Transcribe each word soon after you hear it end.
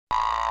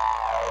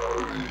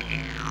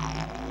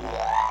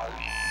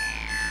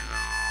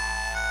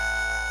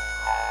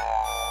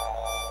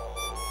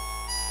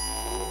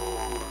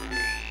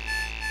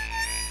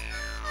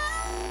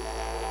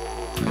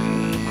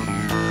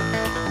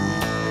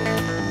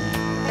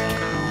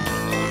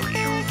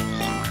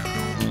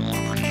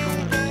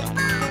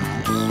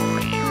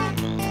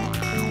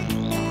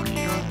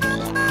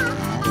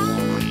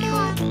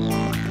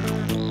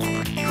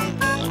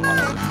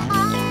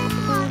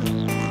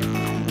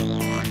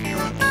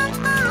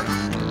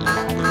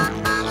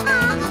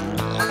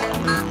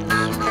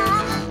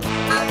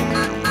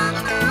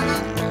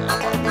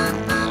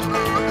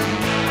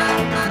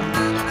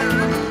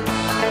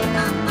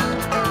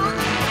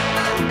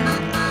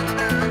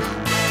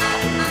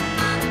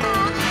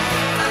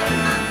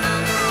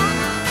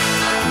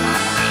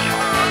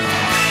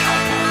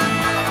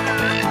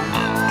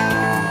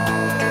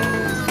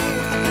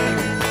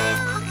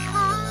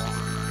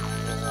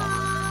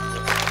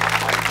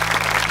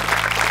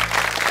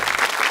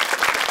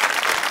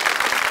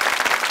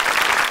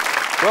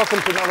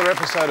Welcome to another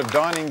episode of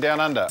Dining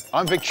Downunder.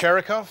 I'm Vic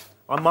Cherikoff.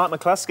 I'm Mark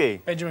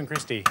McCluskey. Benjamin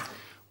Christie.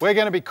 We're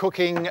going to be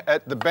cooking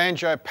at the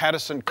Banjo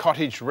Patterson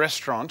Cottage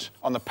Restaurant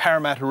on the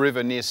Parramatta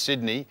River near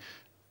Sydney.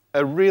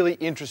 A really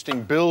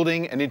interesting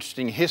building, an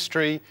interesting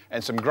history,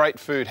 and some great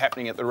food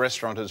happening at the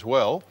restaurant as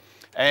well.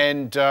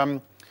 And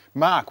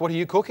Mark, what are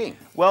you cooking?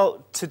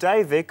 Well,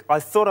 today, Vic, I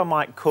thought I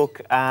might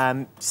cook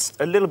a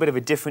little bit of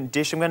a different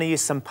dish. I'm going to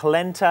use some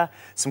polenta,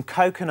 some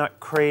coconut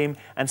cream,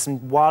 and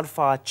some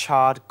wildfire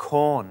charred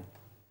corn.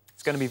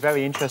 It's going to be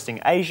very interesting.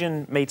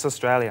 Asian meets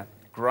Australia.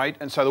 Great.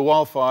 And so the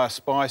wildfire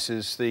spice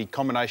is the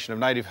combination of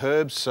native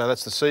herbs, so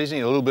that's the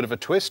seasoning, a little bit of a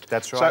twist.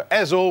 That's right. So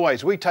as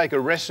always, we take a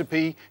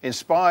recipe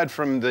inspired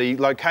from the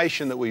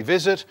location that we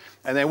visit,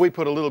 and then we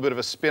put a little bit of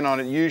a spin on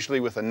it, usually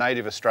with a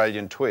native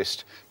Australian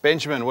twist.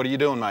 Benjamin, what are you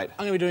doing, mate?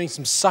 I'm going to be doing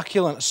some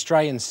succulent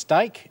Australian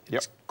steak. Yep.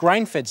 It's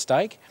grain-fed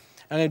steak.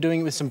 I'm going to be doing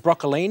it with some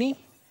broccolini,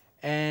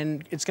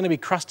 and it's going to be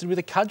crusted with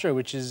a cudger,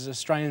 which is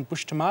Australian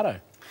bush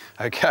tomato.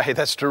 Okay,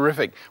 that's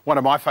terrific. One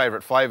of my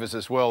favourite flavours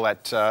as well,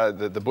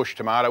 the bush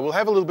tomato. We'll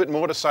have a little bit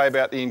more to say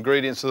about the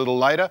ingredients a little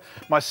later.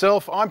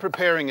 Myself, I'm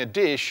preparing a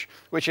dish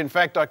which in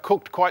fact I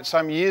cooked quite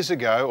some years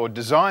ago, or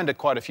designed it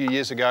quite a few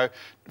years ago,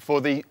 for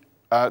the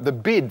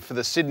bid for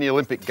the Sydney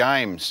Olympic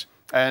Games.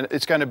 And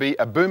it's going to be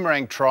a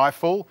boomerang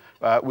trifle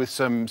with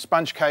some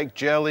sponge cake,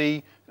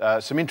 jelly,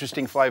 some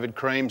interesting flavoured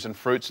creams and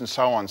fruits and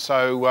so on.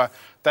 So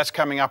that's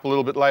coming up a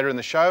little bit later in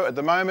the show. At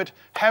the moment,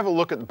 have a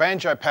look at the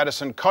Banjo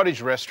Patterson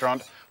Cottage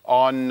Restaurant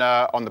on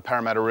the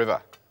Parramatta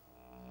River.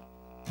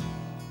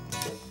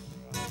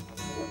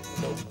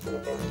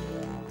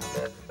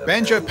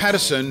 Banjo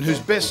Patterson, who's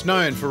best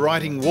known for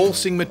writing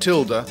Waltzing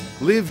Matilda,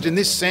 lived in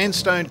this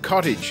sandstone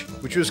cottage,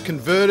 which was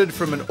converted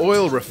from an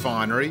oil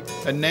refinery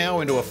and now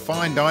into a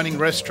fine dining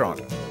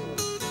restaurant.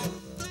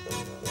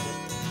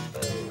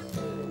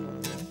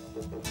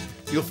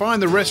 You'll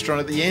find the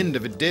restaurant at the end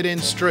of a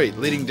dead-end street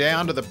leading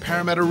down to the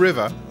Parramatta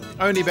River,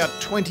 only about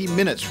 20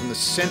 minutes from the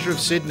centre of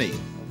Sydney.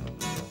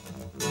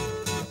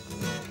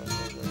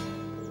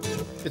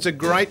 It's a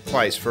great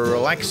place for a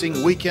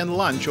relaxing weekend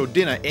lunch or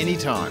dinner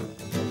anytime.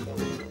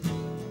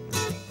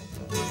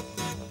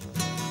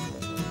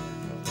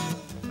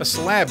 A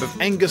slab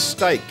of Angus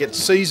steak gets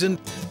seasoned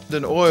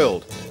and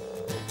oiled,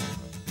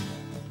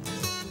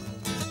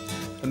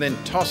 and then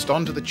tossed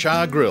onto the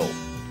char grill.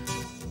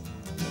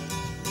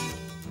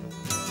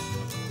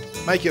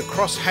 Make your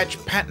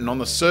cross-hatch pattern on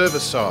the server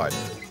side,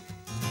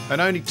 and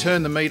only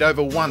turn the meat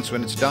over once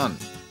when it's done.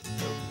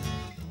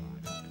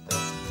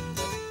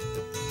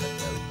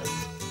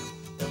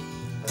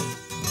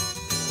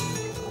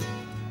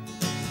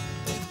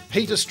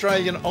 Heat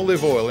Australian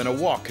olive oil in a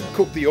wok and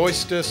cook the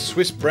oyster,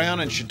 Swiss brown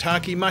and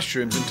shiitake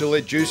mushrooms until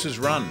their juices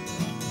run.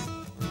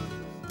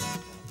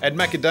 Add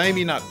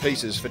macadamia nut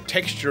pieces for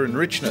texture and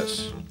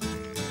richness.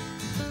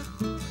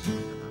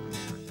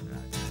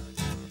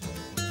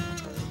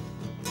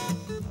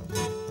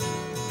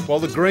 While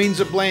the greens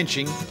are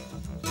blanching,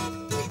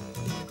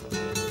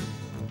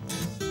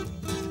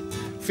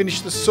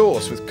 finish the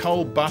sauce with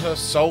cold butter,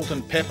 salt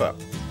and pepper.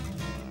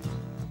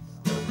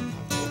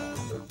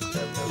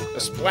 A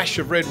splash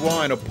of red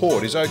wine or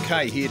port is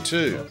okay here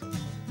too.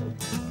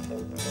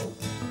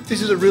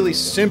 This is a really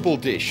simple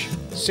dish,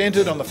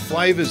 centred on the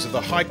flavours of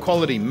the high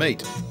quality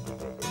meat.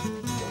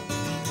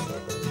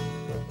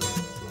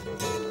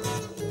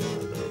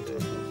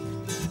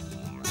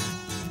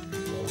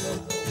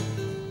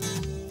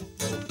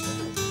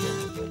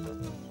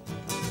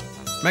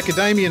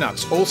 Macadamia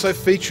nuts also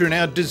feature in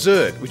our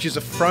dessert, which is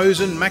a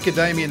frozen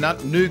macadamia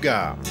nut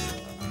nougat.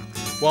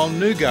 While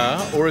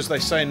nougat, or as they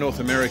say in North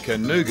America,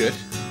 nougat,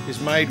 is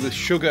made with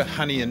sugar,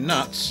 honey and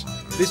nuts,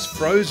 this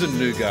frozen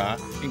nougat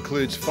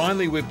includes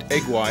finely whipped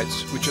egg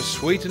whites which are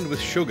sweetened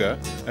with sugar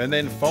and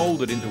then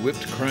folded into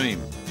whipped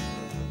cream.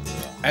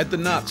 Add the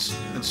nuts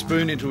and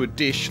spoon into a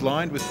dish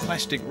lined with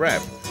plastic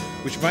wrap,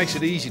 which makes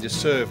it easy to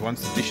serve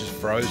once the dish is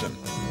frozen.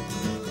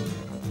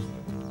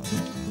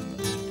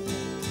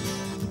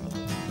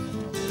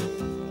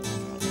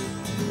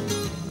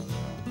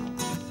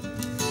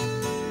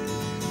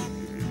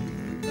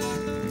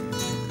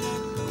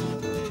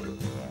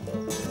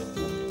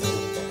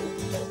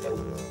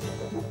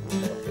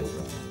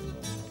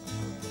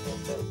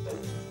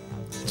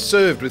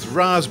 served with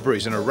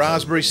raspberries and a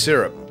raspberry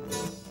syrup.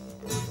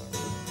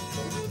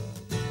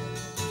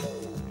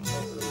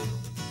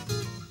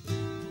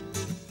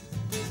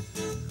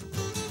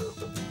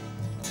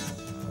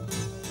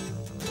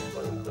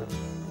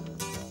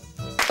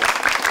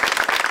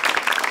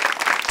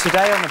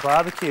 Today on the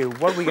barbecue,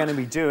 what we're going to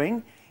be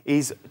doing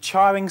is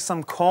charring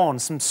some corn,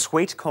 some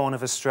sweet corn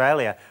of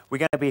Australia. We're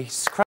going to be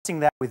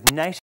crusting that with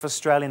native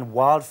Australian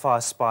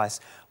wildfire spice.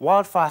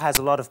 Wildfire has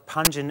a lot of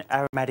pungent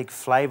aromatic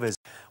flavours.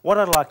 What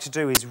I'd like to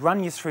do is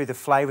run you through the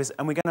flavours,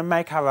 and we're going to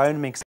make our own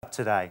mix up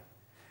today.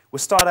 We'll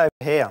start over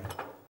here.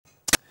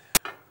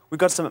 We've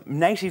got some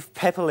native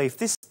pepper leaf.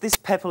 This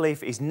pepper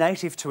leaf is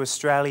native to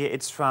Australia.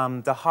 It's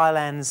from the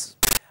highlands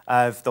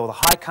of the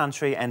high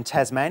country and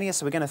Tasmania,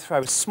 so we're going to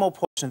throw a small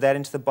portion of that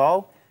into the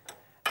bowl.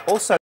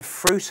 Also,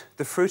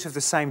 the fruit of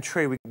the same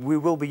tree, we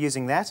will be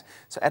using that,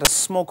 so add a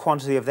small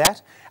quantity of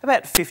that,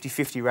 about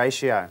 50-50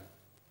 ratio.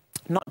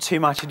 Not too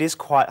much, it is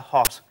quite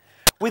hot.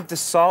 With the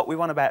salt, we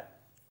want about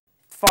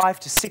 5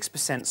 to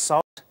 6%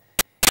 salt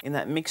in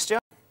that mixture.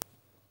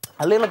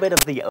 A little bit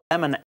of the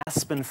lemon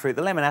aspen fruit.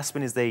 The lemon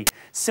aspen is the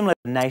similar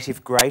to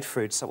native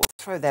grapefruit, so we'll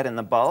throw that in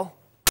the bowl.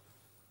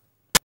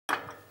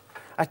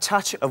 A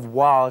touch of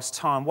wild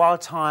thyme.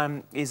 Wild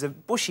thyme is a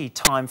bushy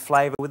thyme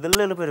flavour with a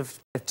little bit of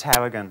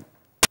tarragon.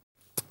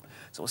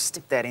 So we'll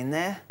stick that in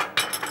there.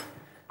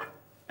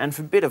 And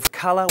for a bit of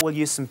colour, we'll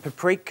use some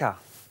paprika.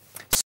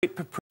 Sweet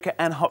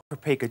paprika and hot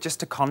paprika, just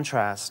to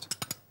contrast.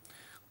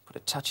 Put a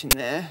touch in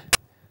there.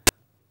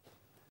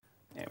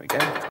 There we go.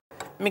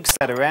 Mix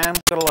that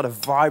around. Got a lot of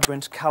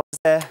vibrant colours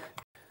there.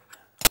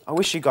 I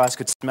wish you guys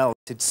could smell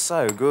it. It's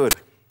so good.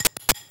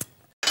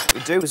 What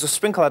we do is we'll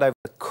sprinkle it over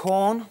the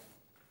corn.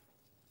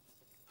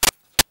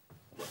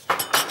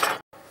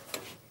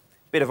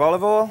 Bit of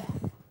olive oil,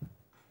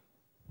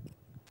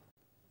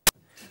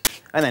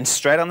 and then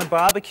straight on the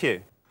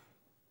barbecue.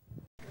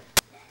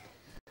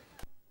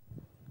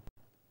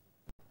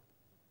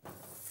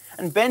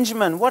 And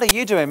Benjamin, what are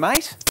you doing,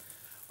 mate?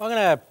 I'm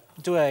going to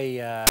do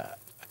a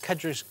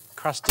Cudgers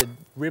crusted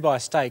ribeye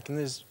steak, and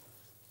there's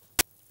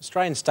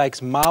Australian steaks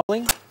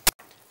marbling,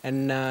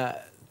 and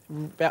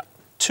about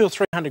 200 or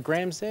 300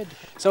 grams there.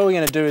 So what we're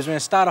going to do is we're going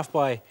to start off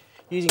by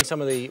using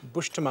some of the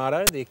bush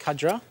tomato, the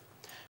Cudger,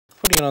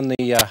 putting it on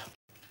the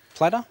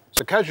platter.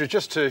 So Cudger,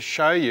 just to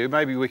show you,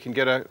 maybe we can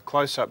get a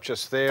close-up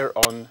just there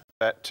on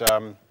that,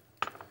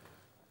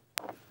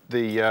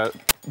 the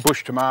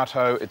bush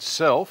tomato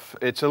itself.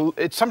 It's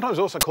sometimes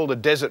also called a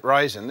desert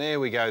raisin. There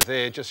we go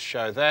there, just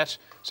show that.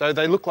 So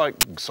they look like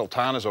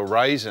sultanas or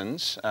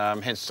raisins,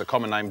 hence the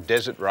common name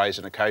desert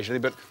raisin occasionally,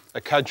 but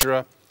a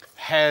Cudger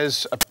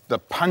has the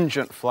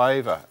pungent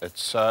flavour.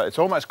 It's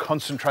almost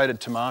concentrated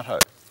tomato.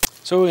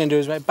 So what we're going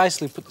to do is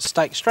basically put the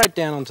steak straight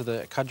down onto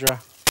the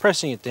Cudger,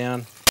 pressing it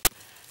down,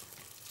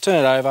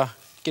 turn it over,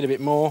 get a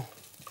bit more.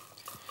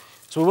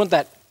 So we want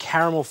that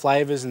caramel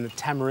flavours and the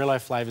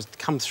Tamarillo flavours to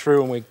come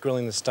through when we're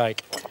grilling the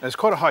steak. There's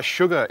quite a high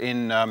sugar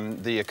in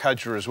the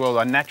Cudger as well.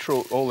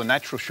 All the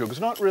natural sugars,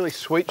 not really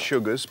sweet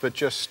sugars, but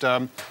just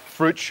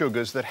fruit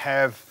sugars that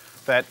have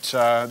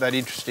that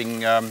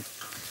interesting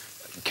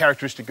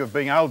characteristic of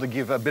being able to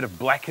give a bit of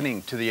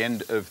blackening to the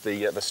end of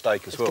the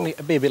steak as well. It's going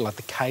to be a bit like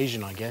the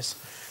Cajun, I guess.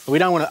 But we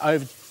don't want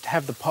to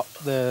have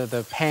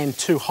the pan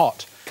too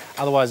hot,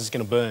 otherwise it's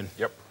going to burn.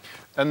 Yep.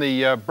 And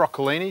the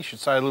broccolini, should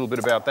say a little bit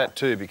about that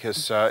too,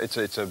 because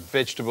it's a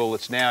vegetable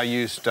that's now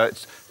used,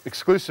 it's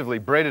exclusively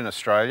bred in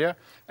Australia,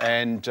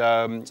 and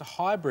it's a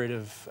hybrid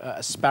of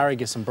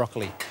asparagus and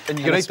broccoli. And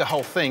you can eat the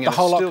whole thing, and it's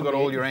still got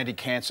all your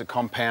anti-cancer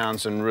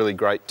compounds and really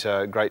great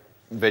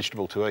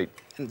vegetable to eat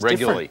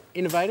regularly. Different,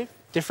 innovative,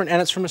 different,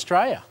 and it's from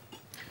Australia.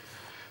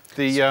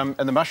 And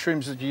the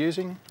mushrooms that you're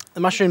using? The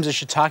mushrooms are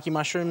shiitake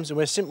mushrooms, and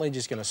we're simply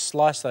just going to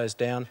slice those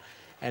down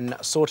and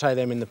saute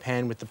them in the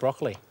pan with the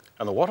broccoli.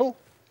 And the wattle?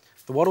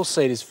 The wattle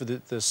seed is for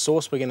the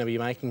sauce we're going to be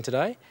making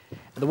today.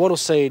 The wattle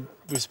seed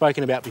we've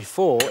spoken about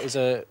before is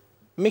a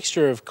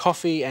mixture of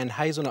coffee and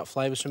hazelnut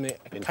flavours from the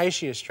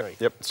acacia tree.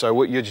 Yep, so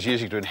what you're just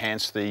using to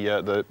enhance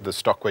the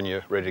stock when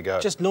you're ready to go?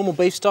 Just normal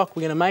beef stock.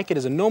 We're going to make it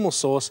as a normal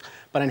sauce,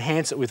 but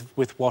enhance it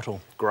with wattle.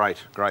 Great,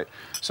 great.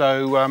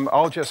 So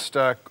I'll just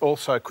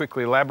also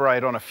quickly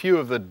elaborate on a few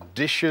of the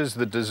dishes,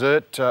 the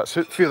dessert, a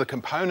few of the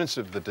components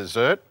of the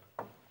dessert.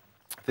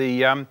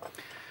 The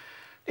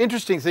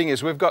interesting thing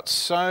is we've got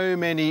so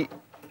many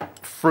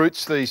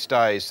fruits these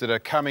days that are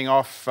coming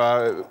off,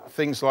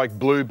 things like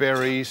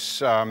blueberries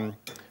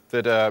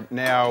that are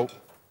now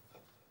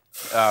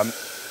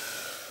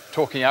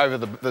talking over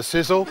the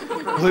sizzle.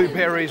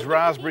 Blueberries,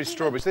 raspberries,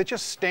 strawberries. They're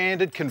just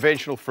standard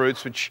conventional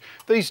fruits which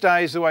these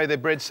days, the way they're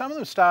bred, some of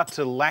them start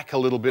to lack a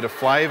little bit of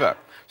flavour.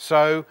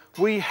 So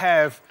we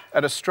have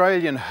an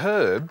Australian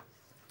herb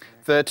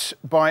that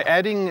by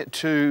adding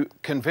to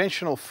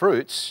conventional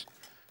fruits,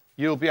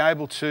 you'll be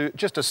able to,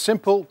 just a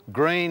simple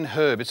green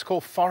herb, it's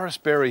called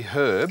forest berry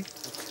herb,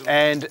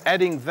 and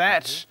adding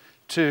that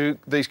to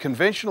these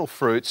conventional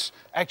fruits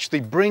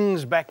actually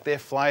brings back their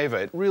flavour.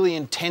 It really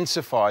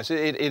intensifies,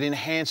 it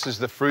enhances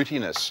the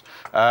fruitiness.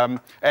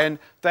 And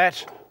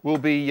that will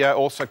be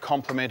also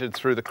complemented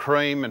through the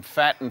cream, and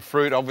fat and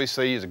fruit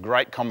obviously is a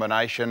great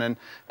combination, and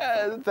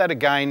that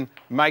again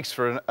makes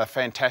for a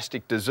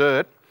fantastic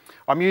dessert.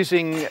 I'm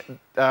using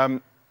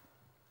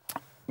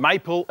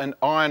maple and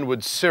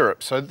ironwood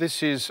syrup. So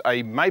this is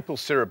a maple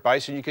syrup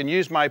base, and you can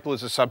use maple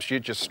as a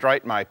substitute, just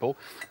straight maple.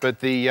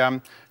 But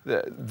the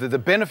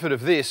benefit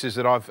of this is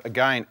that I've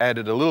again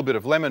added a little bit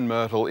of lemon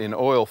myrtle in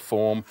oil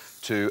form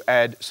to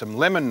add some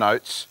lemon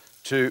notes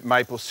to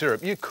maple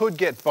syrup. You could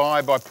get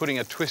by putting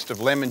a twist of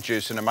lemon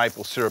juice in a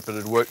maple syrup, but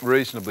it'd work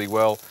reasonably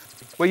well.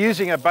 We're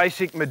using a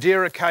basic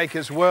Madeira cake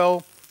as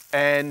well,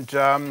 and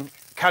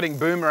cutting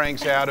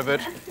boomerangs out of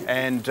it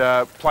and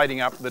plating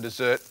up the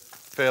dessert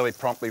fairly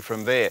promptly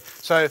from there.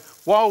 So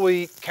while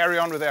we carry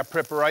on with our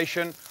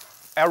preparation,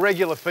 our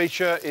regular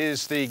feature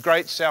is the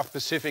Great South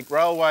Pacific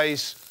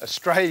Railway's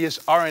Australia's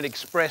Orient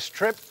Express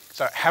trip.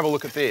 So have a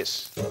look at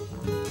this.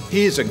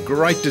 Here's a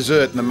great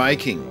dessert in the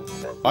making.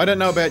 I don't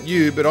know about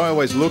you, but I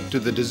always look to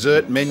the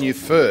dessert menu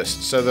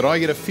first so that I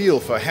get a feel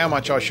for how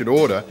much I should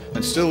order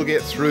and still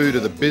get through to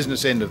the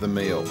business end of the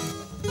meal.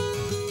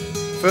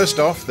 First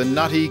off, the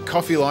nutty,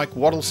 coffee-like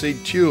wattle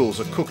seed tuiles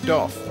are cooked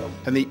off,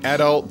 and the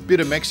adult,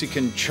 bitter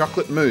Mexican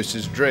chocolate mousse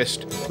is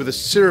dressed with a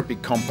syrupy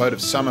compote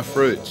of summer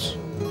fruits.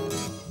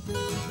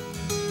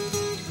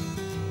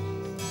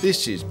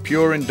 This is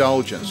pure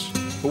indulgence,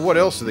 but what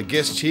else are the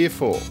guests here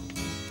for?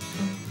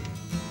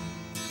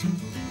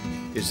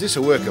 Is this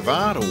a work of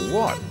art or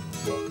what?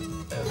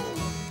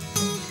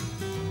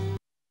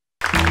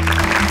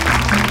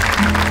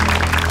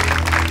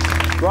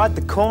 Right,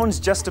 the corn's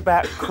just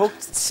about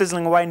cooked,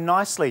 sizzling away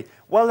nicely.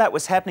 While that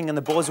was happening and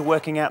the boys were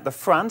working out the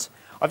front,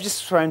 I've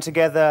just thrown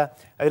together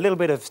a little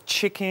bit of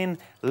chicken,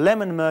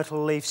 lemon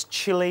myrtle leaves,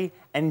 chilli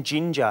and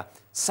ginger.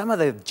 Some of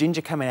the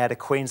ginger coming out of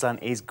Queensland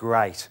is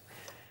great.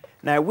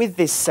 Now with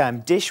this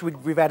dish,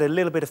 we've added a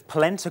little bit of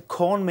polenta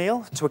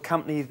cornmeal to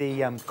accompany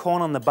the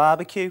corn on the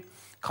barbecue,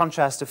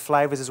 contrast of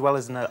flavours as well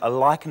as a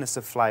likeness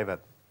of flavour.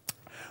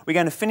 We're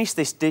going to finish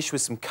this dish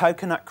with some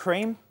coconut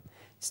cream.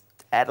 Just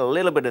add a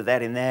little bit of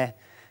that in there.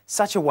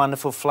 Such a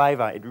wonderful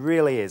flavour, it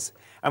really is.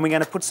 And we're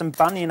going to put some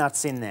bunya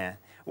nuts in there.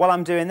 While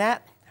I'm doing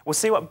that, we'll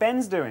see what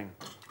Ben's doing.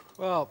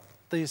 Well,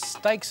 these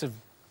steaks are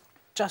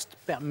just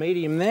about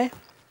medium there.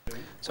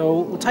 So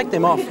we'll take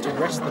them off to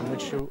rest them,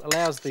 which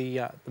allows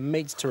the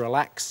meats to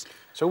relax.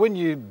 So when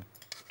you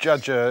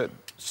judge a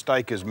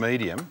steak as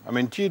medium, I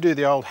mean, do you do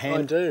the old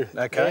hand? I do.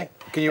 Okay.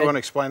 Yeah. Can you want to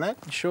explain that?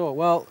 Sure.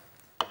 Well,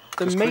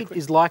 the Just meat quickly.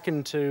 is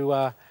likened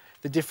to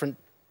the different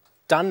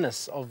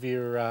doneness of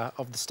your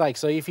of the steak.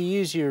 So if you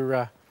use your,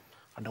 I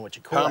don't know what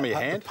you call Palm it, of your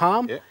hand? the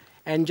palm, Yeah.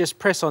 and just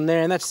press on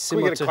there, and that's Can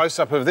we similar get a to.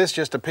 close-up of this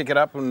just to pick it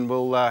up, and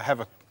we'll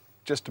have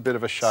just a bit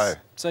of a show.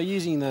 So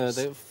using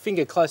the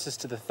finger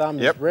closest to the thumb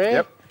Yep, is rare,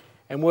 yep.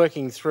 and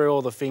working through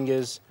all the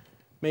fingers,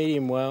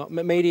 medium well,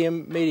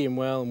 medium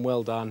well, and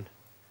well done.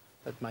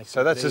 That makes So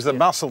it that's as the easier.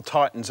 muscle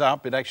tightens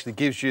up, it actually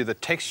gives you the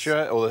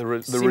texture or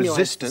the Simulates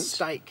resistance. the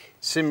steak.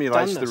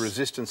 Simulates the doneness.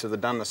 resistance of the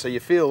doneness. So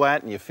you feel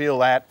that and you feel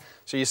that.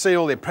 So you see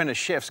all the apprentice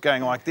chefs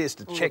going like this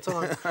to All check. the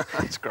time.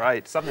 That's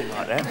great. Something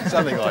like that.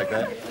 Something like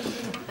that.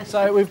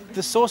 So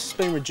the sauce has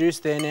been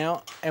reduced there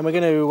now, and we're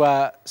going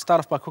to start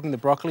off by cooking the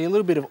broccoli. A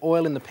little bit of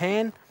oil in the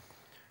pan.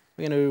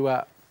 We're going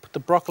to put the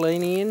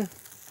broccolini in, and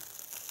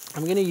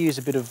we're going to use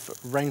a bit of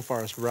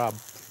rainforest rub,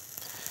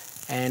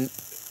 and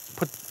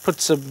put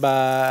some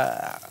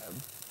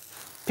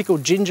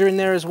pickled ginger in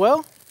there as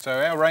well. So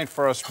our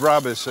rainforest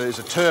rub is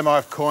a term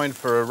I've coined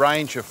for a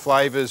range of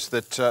flavours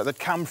that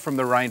come from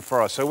the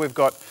rainforest. So we've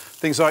got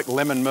things like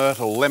lemon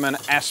myrtle, lemon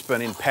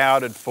aspen in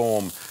powdered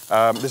form.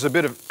 There's a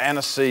bit of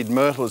aniseed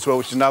myrtle as well,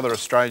 which is another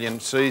Australian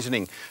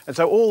seasoning. And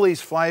so all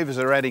these flavours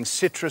are adding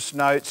citrus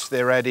notes.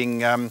 They're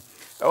adding a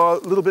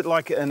little bit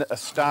like a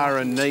star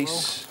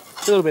anise.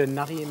 A little bit of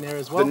nutty in there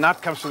as well. The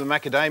nut comes from the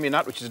macadamia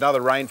nut, which is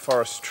another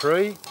rainforest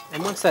tree.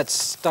 And once that's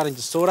starting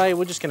to saute,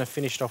 we're just going to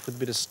finish it off with a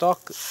bit of stock,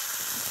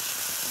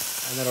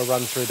 and that'll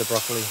run through the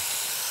broccoli.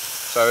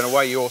 So in a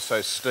way you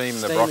also steam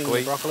the Steaming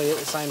broccoli. the broccoli at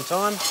the same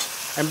time,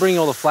 and bring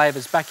all the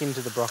flavours back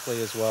into the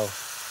broccoli as well.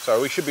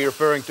 So we should be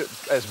referring to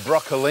it as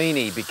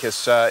broccolini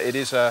because it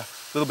is a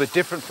little bit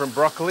different from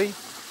broccoli,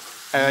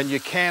 and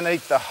you can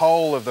eat the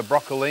whole of the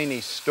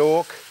broccolini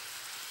stalk,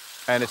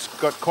 and it's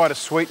got quite a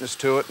sweetness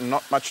to it and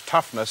not much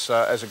toughness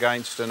as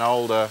against an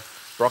older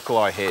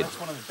broccoli head. That's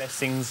one of the best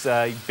things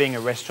being a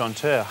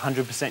restaurateur,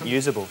 100%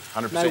 usable.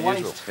 100% No usable.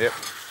 waste. Yep. So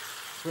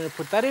we're going to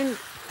put that in,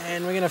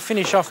 and we're going to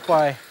finish off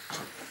by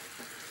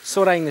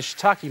sautéing the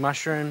shiitake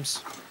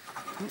mushrooms.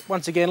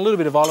 Once again, a little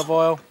bit of olive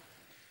oil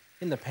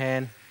in the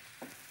pan,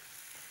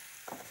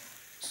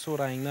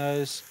 sautéing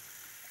those,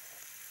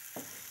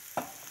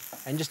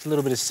 and just a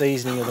little bit of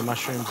seasoning of the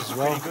mushrooms as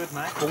well. Pretty good,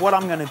 mate. Well, what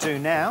I'm going to do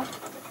now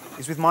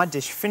is with my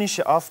dish, finish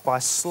it off by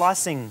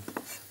slicing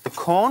the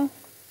corn,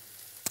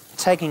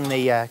 taking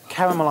the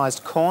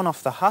caramelised corn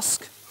off the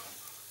husk,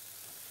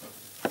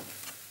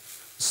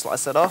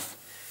 slice it off,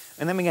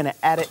 And then we're going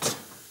to add it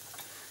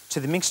to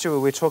the mixture we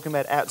were talking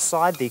about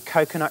outside, the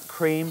coconut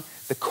cream,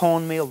 the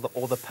cornmeal,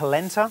 or the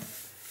polenta.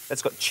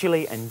 That's got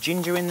chilli and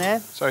ginger in there.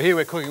 So here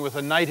we're cooking with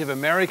a Native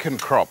American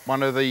crop,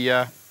 one of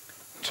the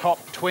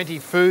top 20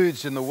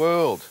 foods in the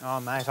world. Oh,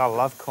 mate, I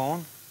love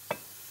corn.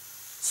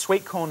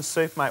 Sweet corn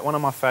soup, mate, one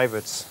of my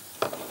favourites.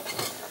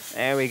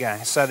 There we go.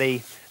 So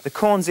the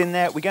corn's in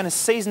there. We're going to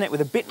season it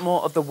with a bit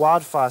more of the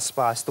wildfire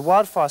spice. The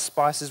wildfire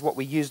spice is what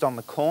we used on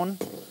the corn.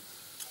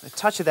 A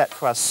touch of that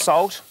for our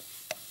salt.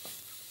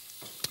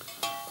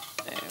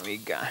 There we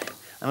go.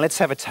 And let's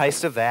have a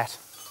taste of that.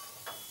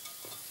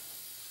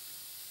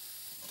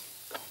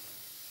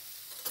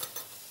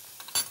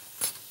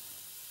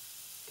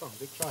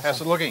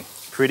 How's it looking?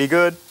 Pretty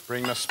good.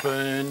 Bring the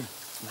spoon.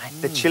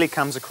 Mate, the chilli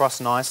comes across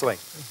nicely.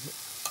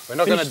 We're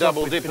not going to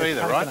double dip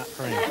either, right?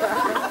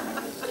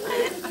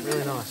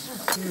 Really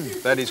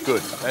nice. That is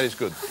good. That is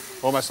good.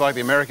 Almost like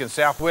the American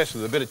Southwest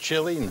with a bit of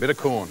chilli and a bit of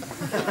corn.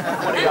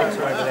 What are you up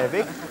to over there,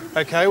 Vic?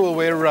 Okay, well,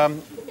 we're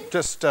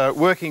just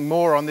working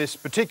more on this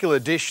particular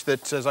dish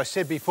that, as I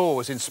said before,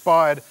 was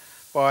inspired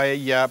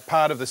by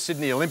part of the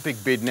Sydney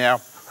Olympic bid.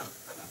 Now,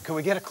 can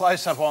we get a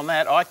close-up on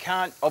that? I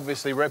can't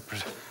obviously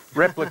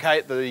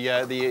replicate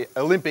the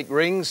Olympic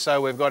rings,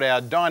 so we've got our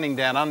Dining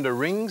Downunder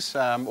rings,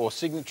 or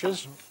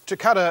signatures. To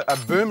cut a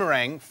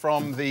boomerang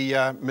from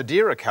the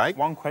Madeira cake...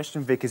 One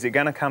question, Vic, is it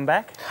going to come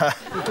back?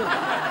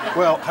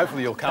 Well,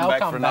 hopefully you'll come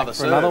back for another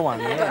serve. Another one,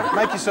 yeah.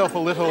 Make yourself a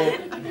little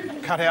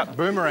cut-out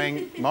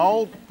boomerang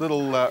mould,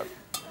 little,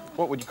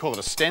 what would you call it,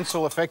 a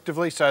stencil,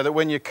 effectively, so that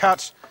when you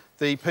cut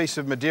the piece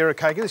of Madeira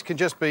cake, this can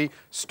just be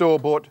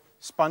store-bought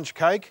sponge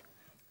cake,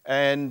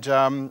 and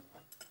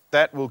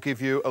that will give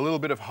you a little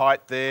bit of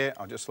height there.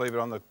 I'll just leave it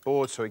on the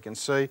board so you can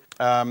see.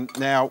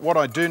 Now, what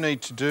I do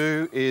need to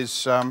do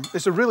is,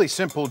 it's a really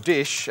simple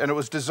dish, and it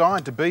was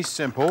designed to be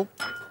simple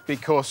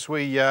because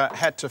we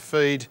had to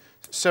feed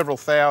several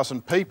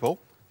thousand people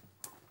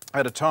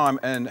at a time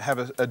and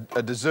have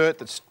a dessert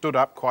that stood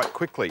up quite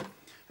quickly.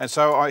 And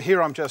so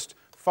here I'm just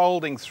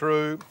folding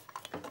through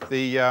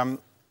the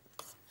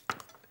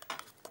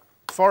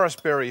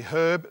forest berry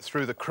herb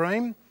through the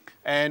cream,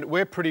 and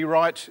we're pretty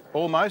right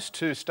almost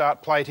to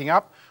start plating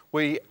up.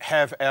 We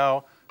have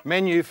our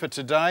menu for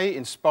today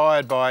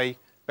inspired by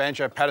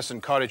Banjo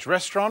Patterson Cottage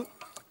Restaurant,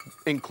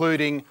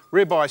 including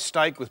ribeye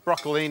steak with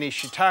broccolini,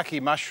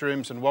 shiitake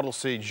mushrooms and wattle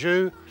seed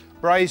jus,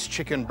 braised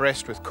chicken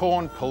breast with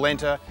corn,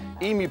 polenta,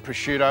 emu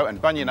prosciutto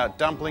and bunya nut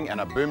dumpling,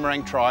 and a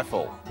boomerang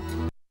trifle.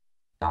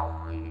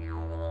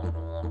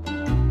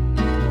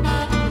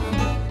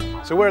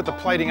 So we're at the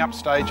plating up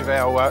stage of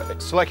our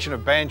selection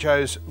of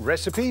Banjo's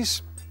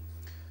recipes.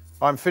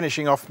 I'm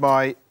finishing off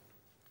my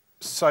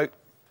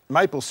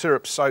maple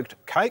syrup soaked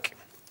cake.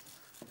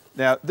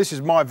 Now, this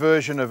is my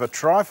version of a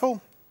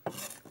trifle,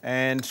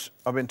 and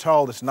I've been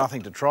told it's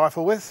nothing to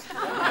trifle with.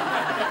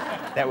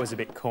 That was a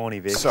bit corny,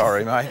 Vic.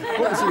 Sorry, mate.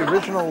 What was the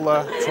original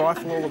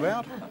trifle all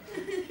about?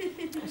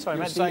 Sorry, you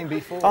were mate. saying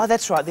before? Oh,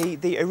 that's right.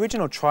 The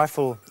original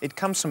trifle, it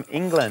comes from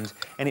England,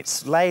 and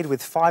it's laid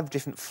with 5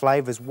 different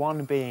flavours,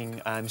 one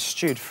being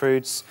stewed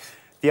fruits,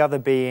 the other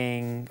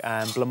being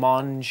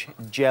blancmange,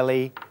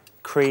 jelly,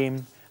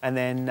 cream, and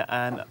then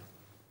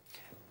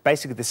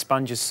basically the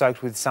sponge is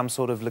soaked with some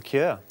sort of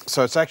liqueur.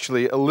 So it's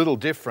actually a little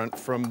different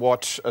from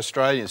what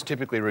Australians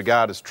typically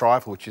regard as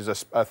trifle, which is a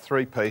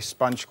 3-piece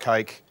sponge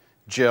cake,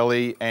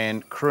 jelly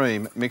and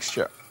cream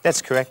mixture.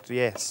 That's correct,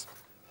 yes.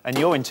 And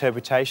your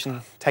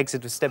interpretation takes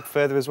it a step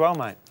further as well,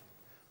 mate.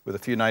 With a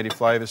few native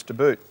flavours to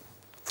boot.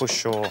 For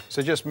sure.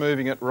 So just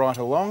moving it right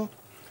along.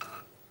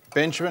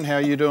 Benjamin, how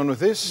are you doing with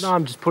this? No,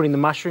 I'm just putting the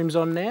mushrooms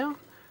on now.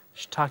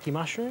 Shiitake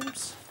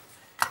mushrooms.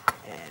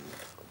 And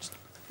just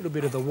a little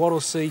bit of the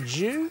wattle seed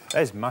jus.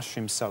 Those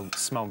mushrooms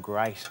smell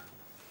great.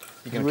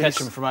 You can catch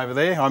them from over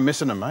there? I'm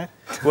missing them, mate.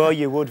 Well,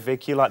 you would,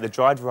 Vic. You like the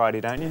dried variety,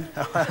 don't you?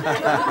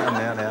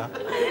 Now.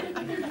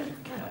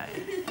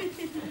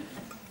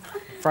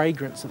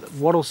 Fragrance of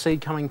the wattle seed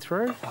coming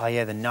through. Oh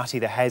yeah, the nutty,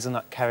 the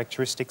hazelnut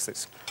characteristics,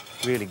 that's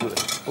really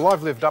good. Well,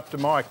 I've lived up to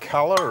my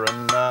colour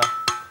and a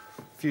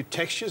few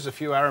textures, a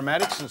few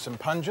aromatics and some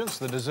pungence.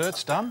 The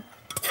dessert's done.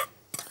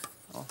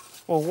 Oh.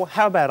 Well,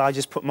 how about I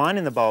just put mine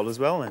in the bowl as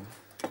well then?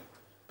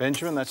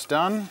 Benjamin, that's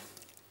done.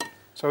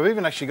 So we've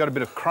even actually got a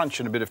bit of crunch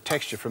and a bit of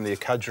texture from the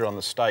akudra on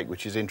the steak,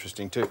 which is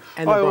interesting too.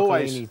 And the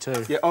broccolini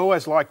too. Yeah, I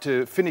always like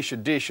to finish a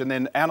dish and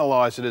then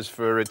analyse it as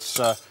for its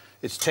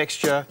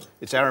texture,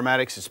 its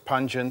aromatics, its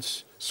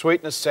pungence,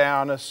 sweetness,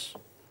 sourness,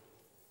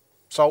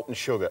 salt and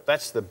sugar.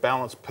 That's the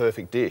balanced,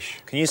 perfect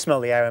dish. Can you smell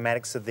the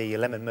aromatics of the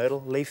lemon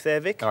myrtle leaf there,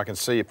 Vic? And I can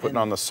see you putting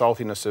on the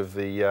saltiness of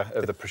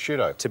the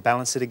prosciutto. To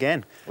balance it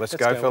again. Let's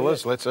go,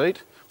 fellas. Let's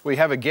eat. We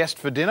have a guest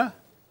for dinner.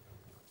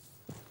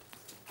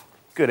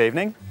 Good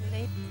evening. Good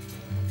evening.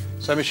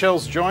 So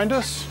Michelle's joined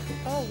us.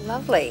 Oh,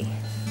 lovely.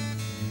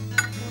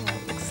 Oh,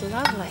 it looks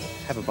lovely.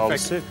 Have a bowl of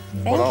soup.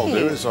 Thank What I'll you.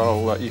 do is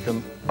you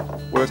can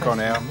work on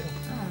Oh,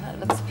 that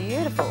looks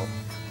beautiful.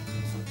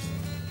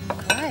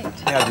 Great.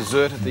 our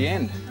dessert at the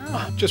end.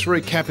 Just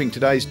recapping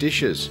today's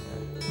dishes.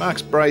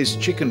 Mark's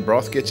braised chicken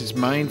broth gets its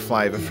main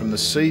flavour from the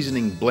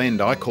seasoning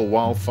blend I call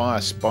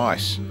Wildfire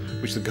Spice,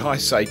 which the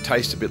guys say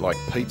tastes a bit like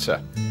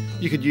pizza.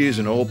 You could use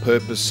an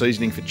all-purpose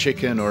seasoning for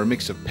chicken or a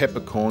mix of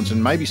peppercorns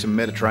and maybe some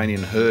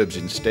Mediterranean herbs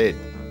instead.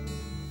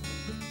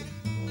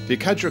 The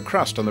akudra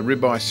crust on the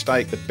ribeye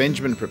steak that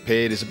Benjamin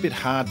prepared is a bit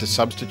hard to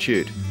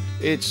substitute.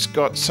 It's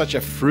got such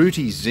a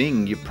fruity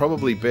zing, you're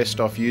probably best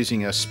off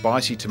using a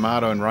spicy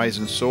tomato and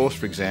raisin sauce,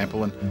 for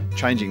example, and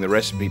changing the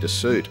recipe to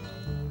suit.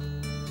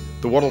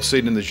 The wattle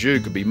seed and the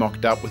jus could be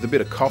mocked up with a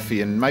bit of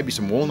coffee and maybe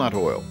some walnut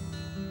oil.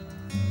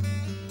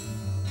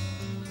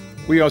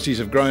 We Aussies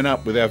have grown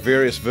up with our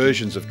various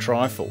versions of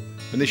trifle,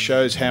 and this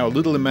shows how a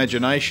little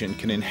imagination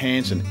can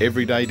enhance an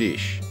everyday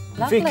dish.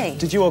 Lovely. Vic,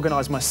 did you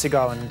organise my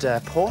cigar and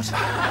port?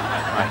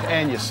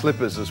 And your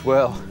slippers as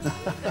well.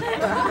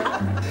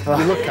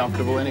 You look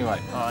comfortable anyway.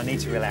 Oh, I need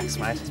to relax,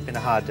 mate. It's been a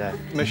hard day.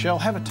 Michelle,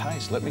 have a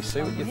taste. Let me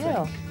see what you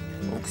Yeah.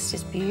 think. Looks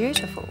just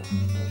beautiful.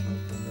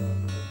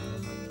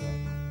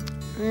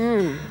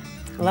 Mmm,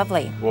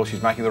 lovely. Well,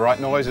 she's making the right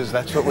noises.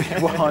 That's what we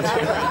want.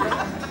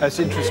 That's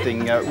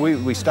interesting.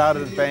 We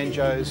started at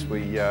Banjo's.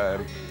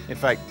 In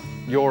fact,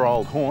 your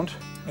old haunt.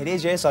 It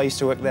is, yes. I used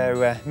to work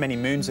there many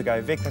moons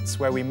ago, Vic. That's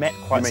where we met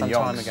quite some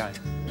time ago.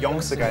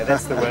 Yonks ago,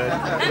 that's the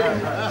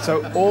word.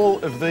 So all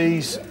of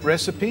these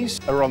recipes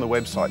are on the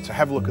website, so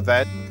have a look at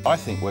that. I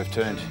think we've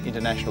turned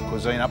international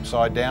cuisine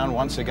upside down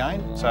once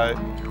again. So,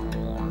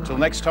 until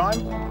next time,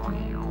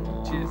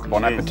 Cheers.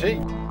 bon appetit.